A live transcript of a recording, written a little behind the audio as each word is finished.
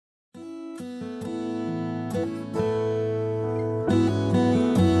Waktu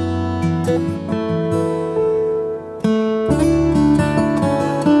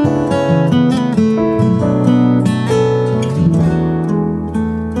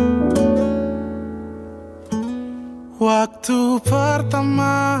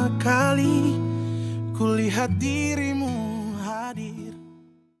pertama kali kulihat dirimu hadir.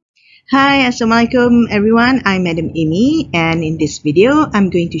 Hi, Assalamualaikum everyone. I'm Madam Amy, and in this video, I'm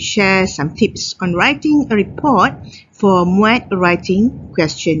going to share some tips on writing a report for MUET writing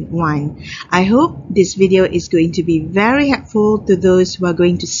question 1. I hope this video is going to be very helpful to those who are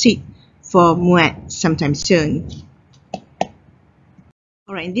going to sit for MUET sometime soon.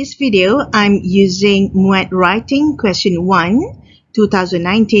 Alright, in this video, I'm using MUET Writing Question 1,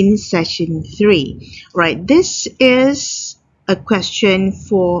 2019, Session 3. Alright, this is a question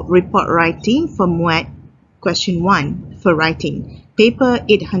for report writing for MUET Question 1 for writing, paper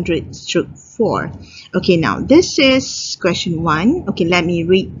 800/4. Okay, now this is question 1. Okay, let me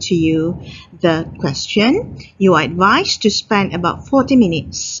read to you the question. You are advised to spend about 40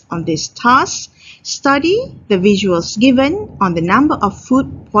 minutes on this task. Study the visuals given on the number of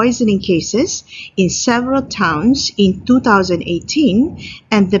food poisoning cases in several towns in 2018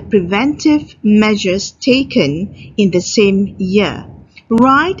 and the preventive measures taken in the same year.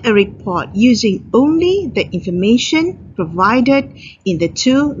 Write a report using only the information provided in the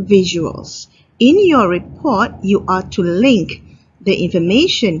two visuals. In your report, you are to link the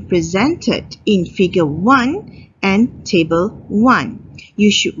information presented in Figure 1 and Table 1.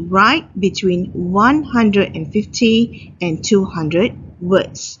 You should write between 150 and 200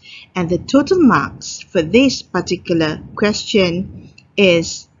 words. And the total marks for this particular question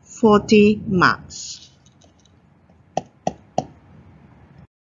is 40 marks.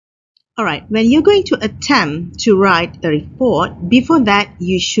 Alright, when you're going to attempt to write a report, before that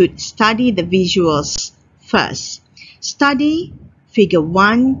you should study the visuals first. Study Figure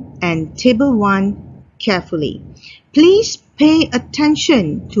 1 and Table 1 carefully. Please pay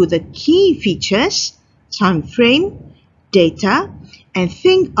attention to the key features, time frame, data, and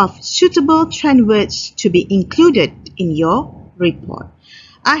think of suitable trend words to be included in your report.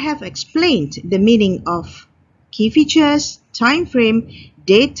 I have explained the meaning of key features, time frame,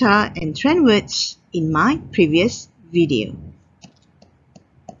 data, and trend words in my previous video.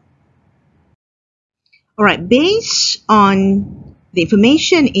 Alright, based on the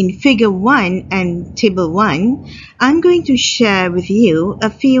information in Figure 1 and Table 1, I'm going to share with you a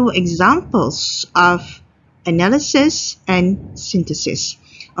few examples of analysis and synthesis.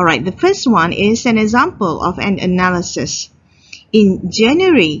 Alright, the first one is an example of an analysis. In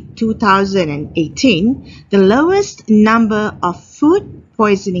January 2018, the lowest number of food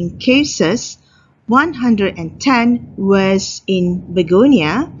poisoning cases, 110, was in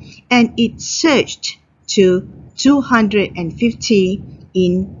Begonia, and it surged to 250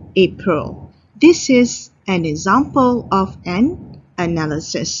 in April. This is an example of an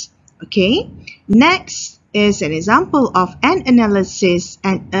analysis. Okay, next is an example of an analysis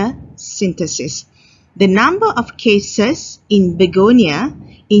and a synthesis. The number of cases in Begonia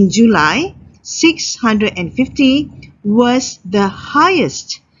in July, 650, was the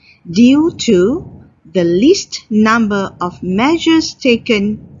highest due to the least number of measures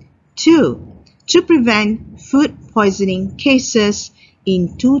taken to prevent food poisoning cases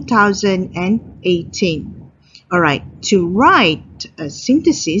in 2018. Alright, to write a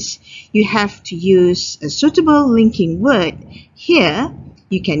synthesis, you have to use a suitable linking word. Here,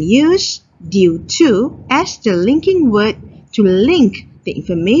 you can use due to as the linking word to link the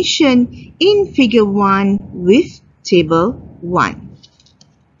information in Figure 1 with Table 1.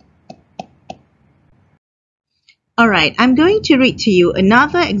 Alright, I'm going to read to you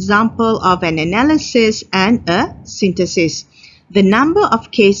another example of an analysis and a synthesis. The number of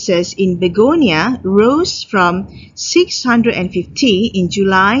cases in Begonia rose from 650 in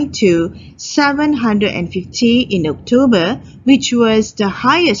July to 750 in October, which was the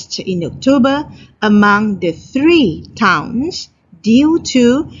highest in October among the 3 towns due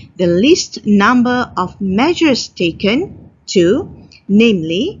to the least number of measures taken to,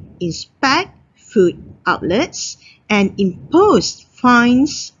 namely, inspect food outlets and impose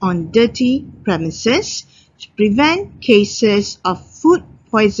fines on dirty premises to prevent cases of food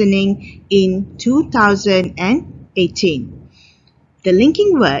poisoning in 2018. The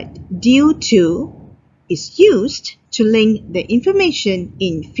linking word due to is used to link the information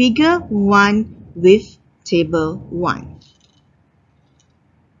in Figure 1 with Table 1.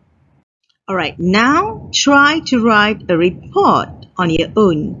 Alright, now try to write a report on your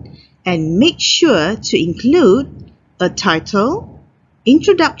own and make sure to include a title,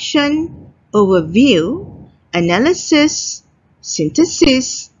 introduction, overview, analysis,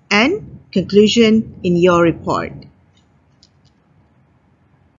 synthesis, and conclusion in your report.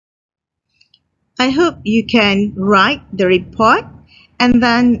 I hope you can write the report, and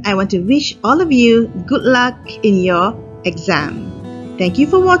then I want to wish all of you good luck in your exam. Thank you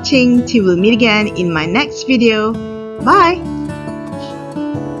for watching. Till we'll meet again in my next video. Bye!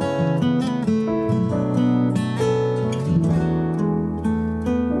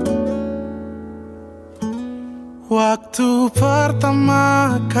 Waktu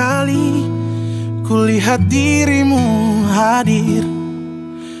pertama kali kulihat dirimu hadir,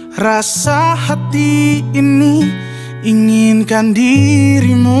 rasa hati ini inginkan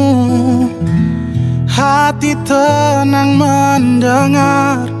dirimu. Hati tenang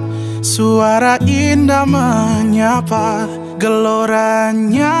mendengar suara indah menyapa.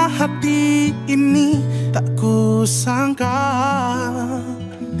 Geloranya hati ini tak kusangka.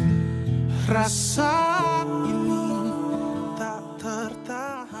 Rasa